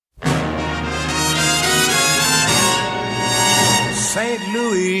St.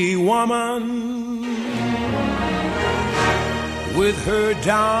 Louis woman with her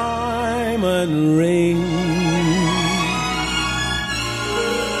diamond ring.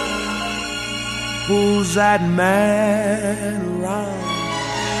 Pulls that man around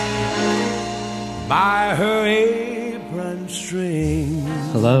by her apron string.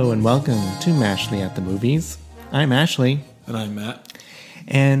 Hello and welcome to Mashley at the Movies. I'm Ashley. And I'm Matt.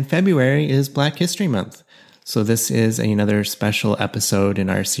 And February is Black History Month. So this is another special episode in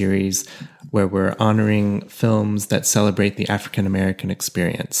our series where we're honoring films that celebrate the African American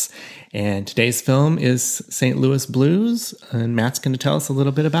experience. And today's film is St. Louis Blues, and Matt's going to tell us a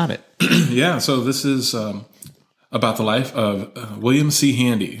little bit about it. Yeah, so this is about the life of William C.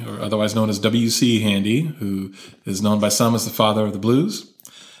 Handy, or otherwise known as W.C. Handy, who is known by some as the father of the blues.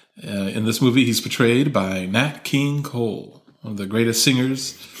 In this movie, he's portrayed by Nat King Cole, one of the greatest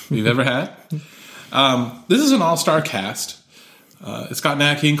singers we've ever had. This is an all-star cast. It's got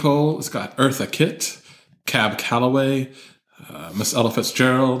Nat King Cole, it's got Eartha Kitt, Cab Calloway, Miss Ella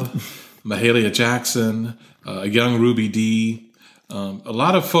Fitzgerald, Mahalia Jackson, a young Ruby Dee, a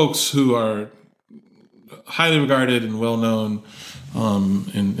lot of folks who are highly regarded and well-known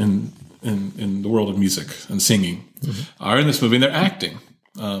in the world of music and singing are in this movie, and they're acting.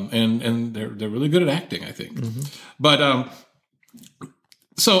 And they're really good at acting, I think. But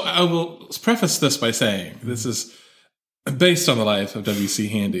so I will preface this by saying this is based on the life of W.C.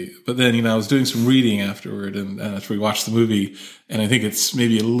 Handy. But then, I was doing some reading afterward, and after we watched the movie, and I think it's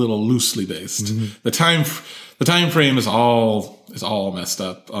maybe a little loosely based. The time frame is all messed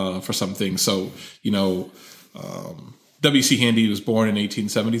up for some things. So W.C. Handy was born in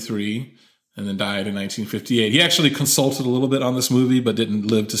 1873 and then died in 1958. He actually consulted a little bit on this movie, but didn't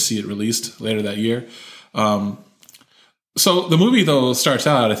live to see it released later that year. So the movie, though, starts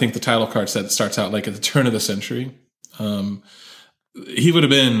out, I think the title card said it starts out like at the turn of the century. He would have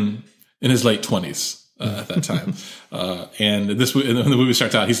been in his late 20s at that time. And when the movie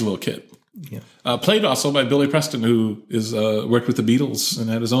starts out, he's a little kid. Yeah. Played also by Billy Preston, who is worked with the Beatles and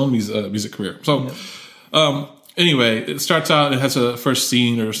had his own music career. So anyway, it starts out, it has a first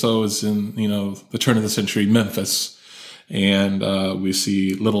scene or so is in, the turn of the century Memphis. And we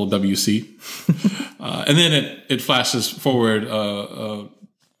see little W.C. And then it flashes forward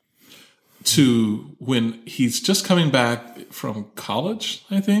to when he's just coming back from college,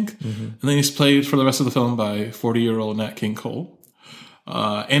 I think. And then he's played for the rest of the film by 40-year-old Nat King Cole.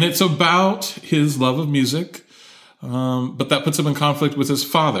 And it's about his love of music, but that puts him in conflict with his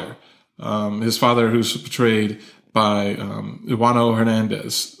father. His father, who's portrayed by Iwano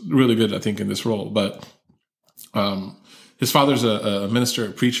Hernandez. Really good, I think, in this role. But his father's a minister,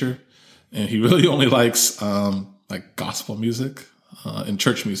 a preacher, and he really only likes like gospel music and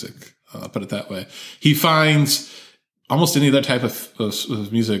church music, put it that way. He finds almost any other type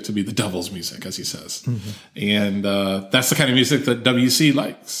of music to be the devil's music, as he says. And that's the kind of music that W.C.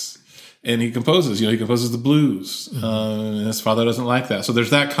 likes. And he composes, he composes the blues. And his father doesn't like that. So there's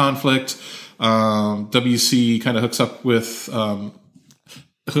that conflict. W.C. kind of hooks up with, I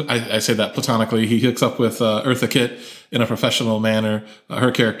say that platonically, he hooks up with Eartha Kitt in a professional manner.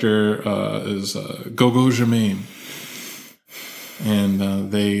 Her character is Gogo Germain.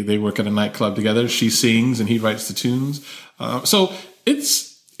 And they work at a nightclub together. She sings and he writes the tunes. So it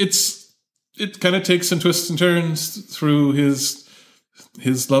kind of takes some twists and turns through his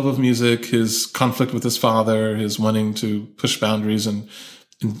love of music, his conflict with his father, his wanting to push boundaries and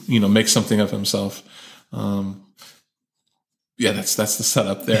make something of himself. That's the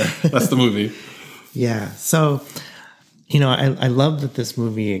setup there. That's the movie. Yeah. So, I love that this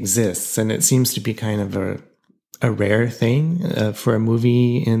movie exists, and it seems to be kind of a rare thing for a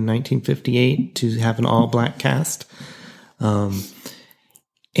movie in 1958 to have an all-black cast.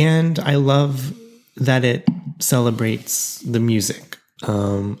 And I love that it celebrates the music.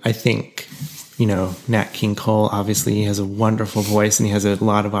 I think, Nat King Cole obviously has a wonderful voice, and he has a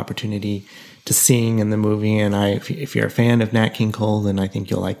lot of opportunity to sing in the movie. And if you're a fan of Nat King Cole, then I think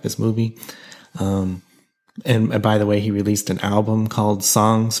you'll like this movie. And by the way, he released an album called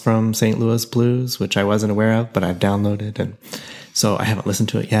Songs from St. Louis Blues, which I wasn't aware of, but I've downloaded. And so I haven't listened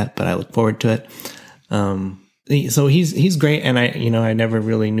to it yet, but I look forward to it. So he's great. And I never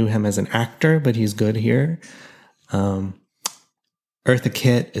really knew him as an actor, but he's good here. Eartha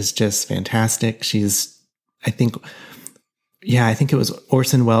Kitt is just fantastic. I think it was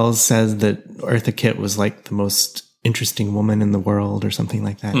Orson Welles says that Eartha Kitt was like the most interesting woman in the world or something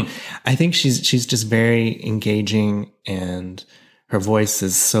like that. I think she's just very engaging, and her voice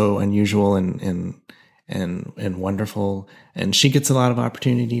is so unusual and and wonderful. And she gets a lot of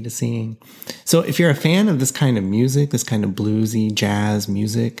opportunity to sing. So if you're a fan of this kind of music, this kind of bluesy jazz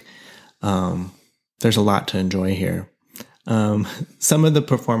music, there's a lot to enjoy here. Some of the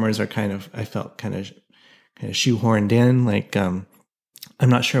performers are I felt kind of shoehorned in. Like, I'm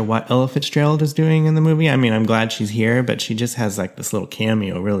not sure what Ella Fitzgerald is doing in the movie. I mean, I'm glad she's here, but she just has like this little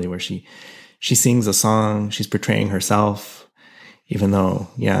cameo really where she sings a song. She's portraying herself, even though,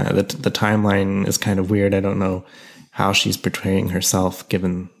 the timeline is kind of weird. I don't know how she's portraying herself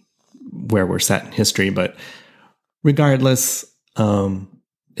given where we're set in history, but regardless,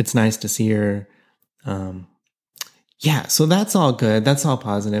 it's nice to see her. So that's all good. That's all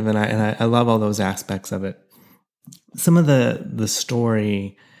positive, and I love all those aspects of it. Some of the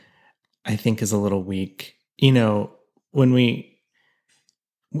story, I think, is a little weak. You know, when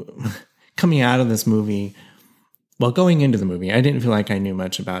coming out of this movie, well, going into the movie, I didn't feel like I knew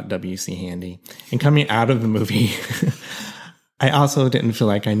much about W.C. Handy, and coming out of the movie, I also didn't feel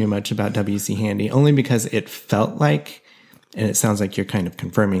like I knew much about W.C. Handy, only because it felt like, and it sounds like you're kind of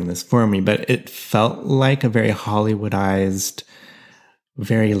confirming this for me, but it felt like a very Hollywoodized,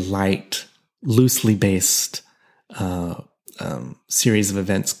 very light, loosely based series of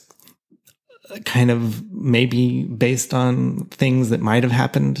events, kind of maybe based on things that might have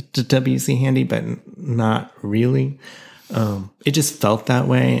happened to W.C. Handy, but not really. It just felt that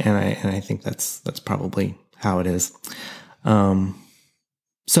way, and I think that's probably how it is.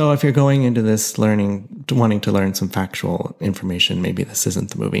 So if you're going into this wanting to learn some factual information, maybe this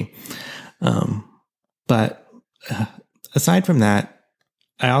isn't the movie. But aside from that,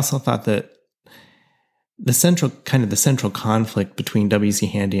 I also thought that the central conflict between W.C.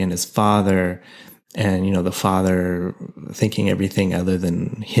 Handy and his father, and, you know, the father thinking everything other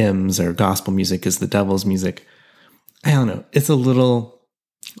than hymns or gospel music is the devil's music. I don't know. It's a little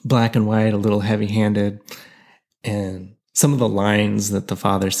black and white, a little heavy-handed, and some of the lines that the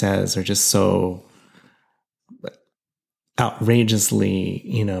father says are just so outrageously,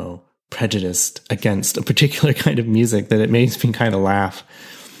 you know, prejudiced against a particular kind of music that it makes me kind of laugh.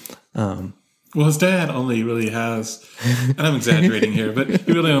 Well, his dad only really has, and I'm exaggerating here, but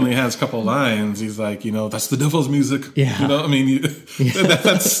he really only has a couple of lines. He's like, you know, that's the devil's music. Yeah. You know, I mean,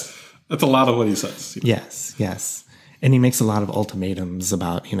 that's a lot of what he says. You know? Yes. And he makes a lot of ultimatums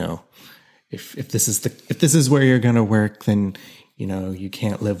about, you know, if this is where you're going to work, then, you know, you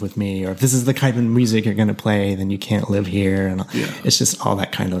can't live with me. Or if this is the kind of music you're going to play, then you can't live here. And it's just all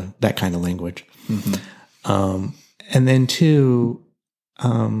that kind of language. Mm-hmm. And then too,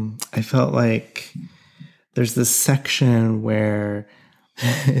 I felt like there's this section where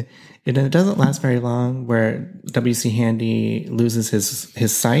it doesn't last very long, where W.C. Handy loses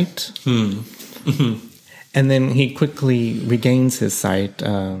his sight. Mm-hmm. And then he quickly regains his sight,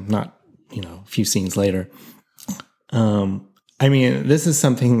 not, you know, a few scenes later. I mean, this is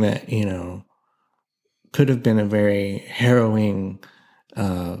something that, you know, could have been a very harrowing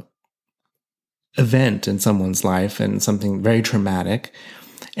event in someone's life and something very traumatic.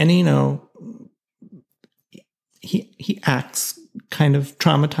 And, you know, he acts kind of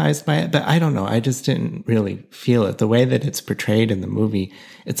traumatized by it, but I don't know. I just didn't really feel it. The way that it's portrayed in the movie,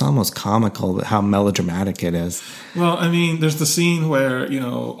 it's almost comical how melodramatic it is. Well, I mean, there's the scene where, you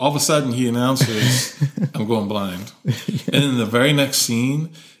know, all of a sudden he announces, I'm going blind. And in the very next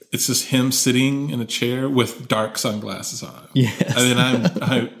scene, it's just him sitting in a chair with dark sunglasses on. Yes.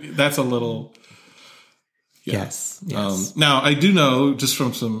 I mean, that's a little... Yeah. Yes. Now, I do know, just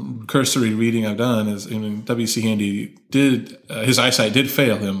from some cursory reading I've done, W.C. Handy his eyesight did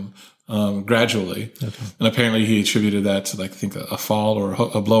fail him gradually. Okay. And apparently he attributed that to, like, I think a fall or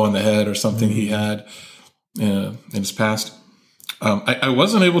a blow on the head or something he had in his past. I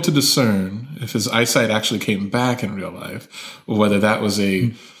wasn't able to discern if his eyesight actually came back in real life, or whether that was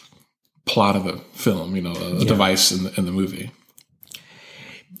a plot of the film, you know, a device in the movie.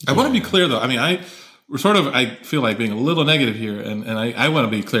 I want to be clear, though. I mean, I feel like being a little negative here, and I want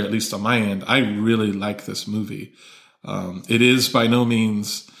to be clear, at least on my end. I really like this movie. It is by no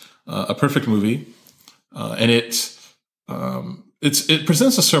means a perfect movie, and it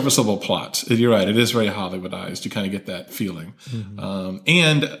presents a serviceable plot. You're right; it is very Hollywoodized. You kind of get that feeling. Mm-hmm.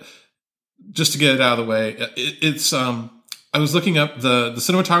 And just to get it out of the way, it's. I was looking up the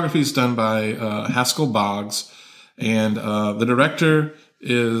cinematography is done by Haskell Boggs, and the director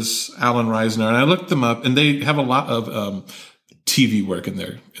is Alan Reisner, and I looked them up, and they have a lot of TV work in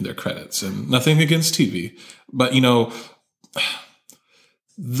their credits, and nothing against TV, but, you know,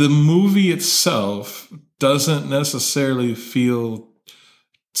 the movie itself doesn't necessarily feel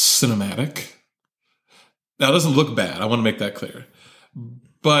cinematic. Now, it doesn't look bad. I want to make that clear,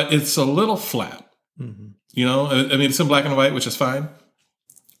 but it's a little flat. You know, I mean, it's in black and white, which is fine.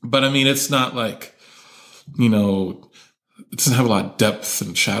 But I mean, it's not like, you know, it doesn't have a lot of depth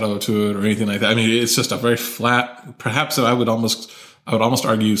and shadow to it or anything like that. I mean, it's just a very flat, perhaps I would almost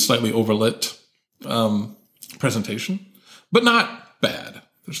argue slightly overlit presentation, but not bad.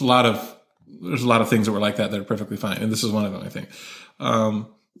 There's a lot of things that were like that are perfectly fine, and this is one of them, I think.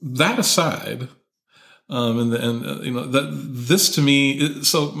 That aside, you know, this to me,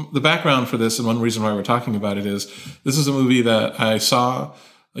 so the background for this, and one reason why we're talking about it is this is a movie that I saw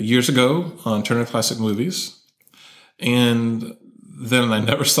years ago on Turner Classic Movies, and then I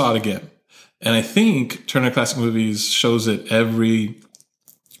never saw it again. And I think Turner Classic Movies shows it every,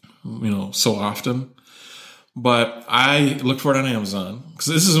 you know, so often. But I looked for it on Amazon because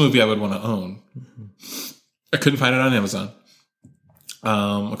this is a movie I would want to own. I couldn't find it on Amazon.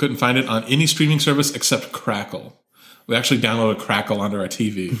 I couldn't find it on any streaming service except Crackle. We actually downloaded Crackle onto our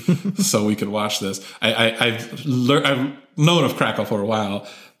TV so we could watch this. I've known of Crackle for a while.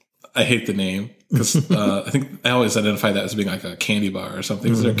 I hate the name because I think I always identify that as being like a candy bar or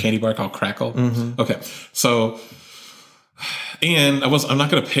something. Is there a candy bar called Crackle? Okay, so. And I'm not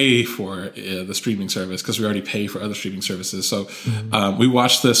going to pay for the streaming service because we already pay for other streaming services. So we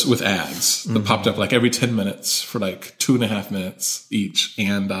watched this with ads that popped up like every 10 minutes for like 2.5 minutes each.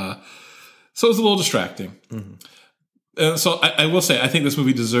 And so it was a little distracting. So I will say, I think this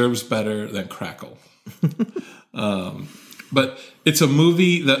movie deserves better than Crackle. But it's a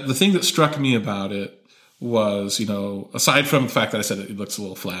movie that the thing that struck me about it was, you know, aside from the fact that I said it looks a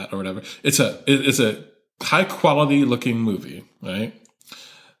little flat or whatever, it's a high quality looking movie, right?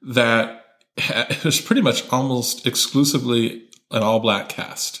 That is pretty much almost exclusively an all black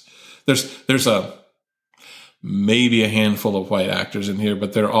cast. There's maybe a handful of white actors in here,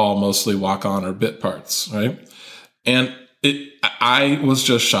 but they're all mostly walk on or bit parts, right? And I was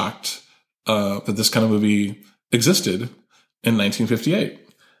just shocked that this kind of movie existed in 1958.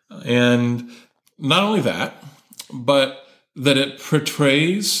 And not only that, but that it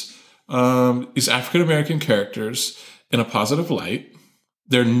portrays these African-American characters in a positive light.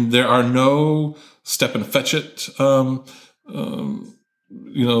 There are no step and fetch it, you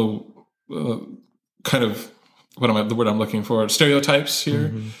know, kind of the word I'm looking for, stereotypes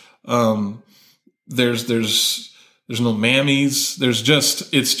here. There's no mammies.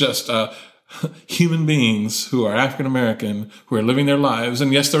 It's just human beings who are African-American who are living their lives.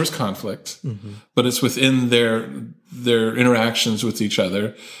 And yes, there is conflict, but it's within their interactions with each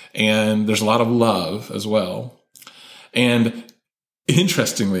other. And there's a lot of love as well. And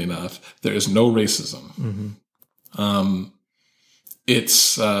interestingly enough, there is no racism.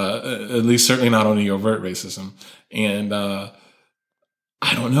 It's at least certainly not only overt racism. And I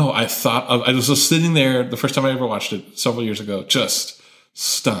don't know. I was just sitting there the first time I ever watched it several years ago, just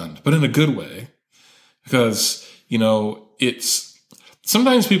stunned, but in a good way. Because, you know, it's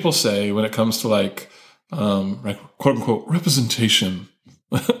sometimes people say when it comes to like quote unquote representation,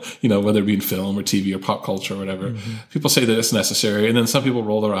 you know, whether it be in film or TV or pop culture or whatever, people say that it's necessary. And then some people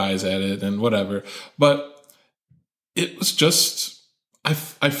roll their eyes at it and whatever. But it was just, I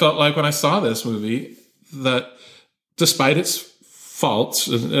felt like when I saw this movie that despite its faults,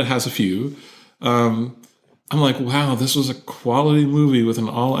 it has a few, I'm like, wow, this was a quality movie with an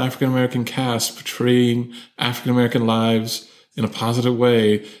all African-American cast portraying African-American lives in a positive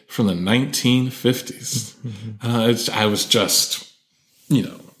way from the 1950s. I was just, you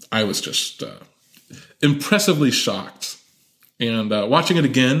know, impressively shocked. And watching it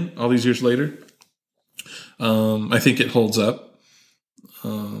again all these years later, I think it holds up.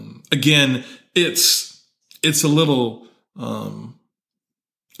 Again, it's a little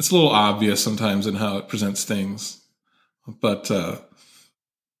obvious sometimes in how it presents things, but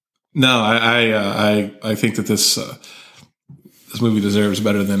no, I think that this movie deserves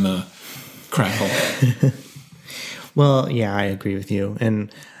better than Crackle. Well, yeah, I agree with you, and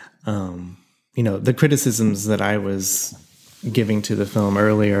you know, the criticisms that I was giving to the film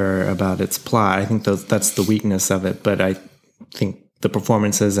earlier about its plot, I think that's the weakness of it. But I think the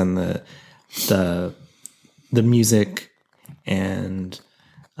performances and the music and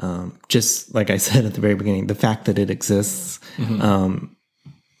just like I said at the very beginning, the fact that it exists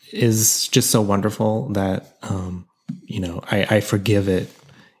is just so wonderful that you know, I forgive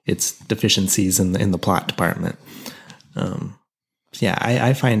its deficiencies in the plot department. Yeah,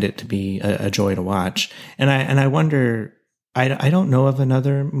 I find it to be a joy to watch, and I wonder. I don't know of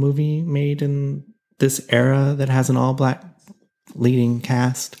another movie made in this era that has an all black leading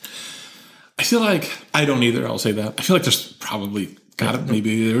cast. I feel like I don't either. I'll say that. I feel like there's probably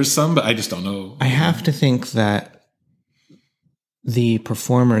maybe there is some, but I just don't know. I have to think that the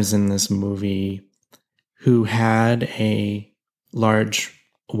performers in this movie who had a large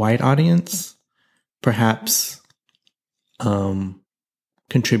white audience perhaps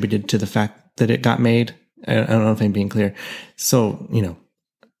contributed to the fact that it got made. I don't know if I'm being clear. So,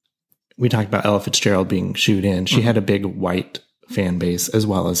 we talked about Ella Fitzgerald being shooed in. She had a big white fan base as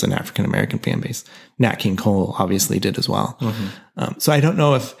well as an African-American fan base. Nat King Cole obviously did as well. So I don't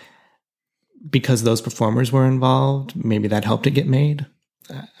know if because those performers were involved, maybe that helped it get made.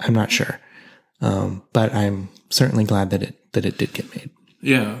 I'm not sure. But I'm certainly glad that it did get made.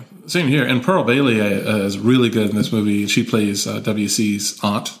 Yeah, same here. And Pearl Bailey is really good in this movie. She plays WC's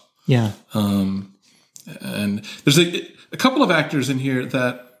aunt. Yeah. And there's a couple of actors in here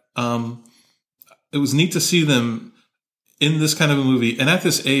that it was neat to see them in this kind of a movie and at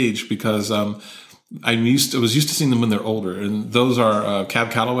this age because I was used to seeing them when they're older, and those are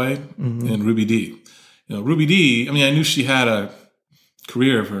Cab Calloway and Ruby Dee. Ruby Dee. I mean, I knew she had a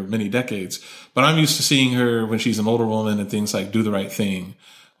career for many decades, but I'm used to seeing her when she's an older woman in things like Do the Right Thing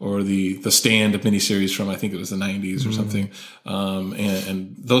or the Stand miniseries from I think it was the 90s or something,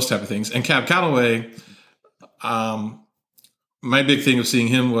 and those type of things. And Cab Calloway. My big thing of seeing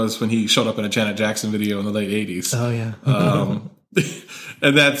him was when he showed up in a Janet Jackson video in the late 80s. Oh, yeah.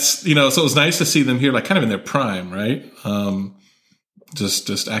 And that's, so it was nice to see them here, like kind of in their prime, right?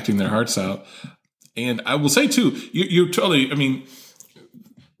 Just acting their hearts out. And I will say, too, you're totally, I mean,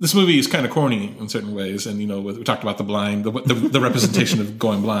 this movie is kind of corny in certain ways. And, we talked about the blind, the representation of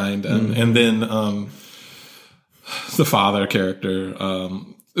going blind. And then the father character.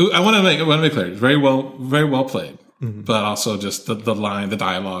 I want to make clear, very well played. But also just the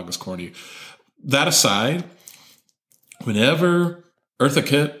dialogue is corny. That aside, whenever Eartha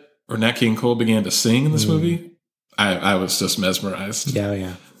Kitt or Nat King Cole began to sing in this movie, I was just mesmerized.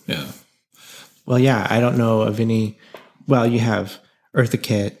 Yeah. Yeah. Well, yeah, I don't know of any. Well, you have Eartha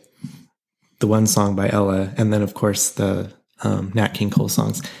Kitt, the one song by Ella, and then, of course, the Nat King Cole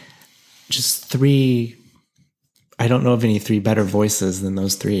songs. Just three. I don't know of any three better voices than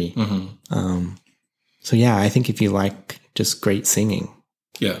those three. So, yeah, I think if you like just great singing,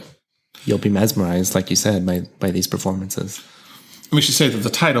 you'll be mesmerized, like you said, by these performances. We should say that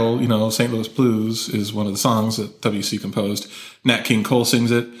the title, St. Louis Blues, is one of the songs that WC composed. Nat King Cole sings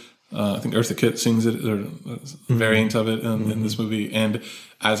it. I think Eartha Kitt sings it, or a variant of it in this movie. And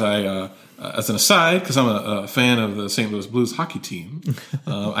as an aside, because I'm a fan of the St. Louis Blues hockey team,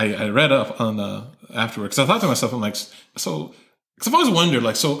 I read up on afterwards. Because I thought to myself, I'm like, so... Because I've always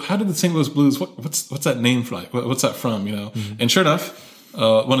wondered, so how did the St. Louis Blues, what's that name for? What's that from, And sure enough,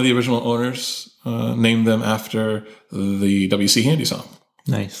 one of the original owners named them after the W.C. Handy song.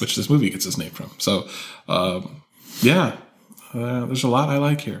 Nice. Which this movie gets its name from. So, there's a lot I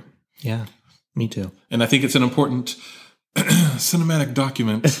like here. Yeah, me too. And I think it's an important cinematic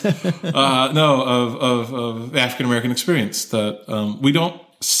document, of the African-American experience that we don't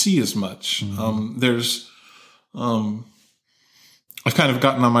see as much. I've kind of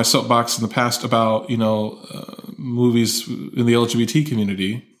gotten on my soapbox in the past about, movies in the LGBT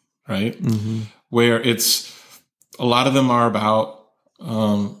community, right? Where a lot of them are about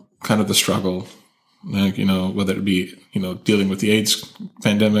kind of the struggle, like, whether it be, dealing with the AIDS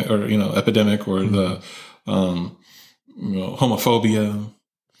pandemic or, epidemic or the, homophobia,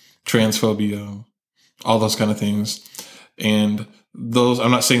 transphobia, all those kind of things. And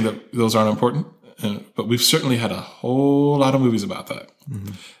I'm not saying that those aren't important. But we've certainly had a whole lot of movies about that.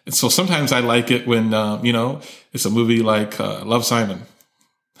 And so sometimes I like it when, it's a movie like Love, Simon,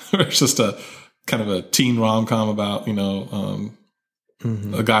 where it's just a kind of a teen rom-com about,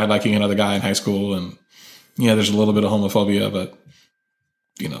 a guy liking another guy in high school. And, there's a little bit of homophobia, but,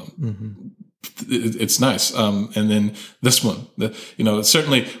 it's nice. And then this one, we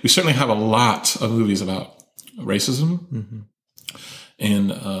certainly have a lot of movies about racism.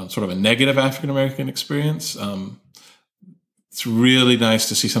 And sort of a negative African-American experience. It's really nice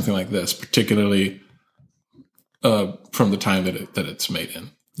to see something like this, particularly from the time that it's made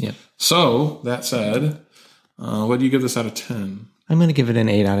in. Yeah. So, that said, what do you give this out of 10? I'm going to give it an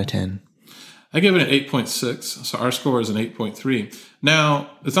 8 out of 10. I give it an 8.6, so our score is an 8.3.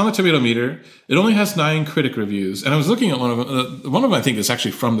 Now, it's on the Tomato Meter. It only has 9 critic reviews, and I was looking at one of them. One of them, I think, is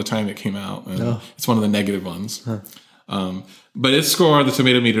actually from the time it came out. And It's one of the negative ones. But its score, the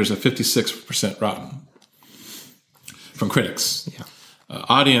Tomato Meter, is a 56% rotten from critics. Yeah.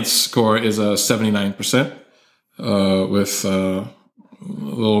 Audience score is a 79% with a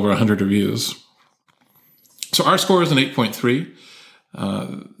little over 100 reviews. So our score is an 8.3.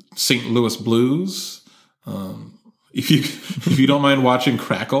 St. Louis Blues. If you don't mind watching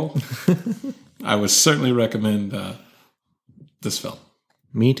Crackle, I would certainly recommend this film.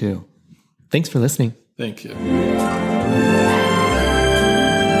 Me too. Thanks for listening. Thank you.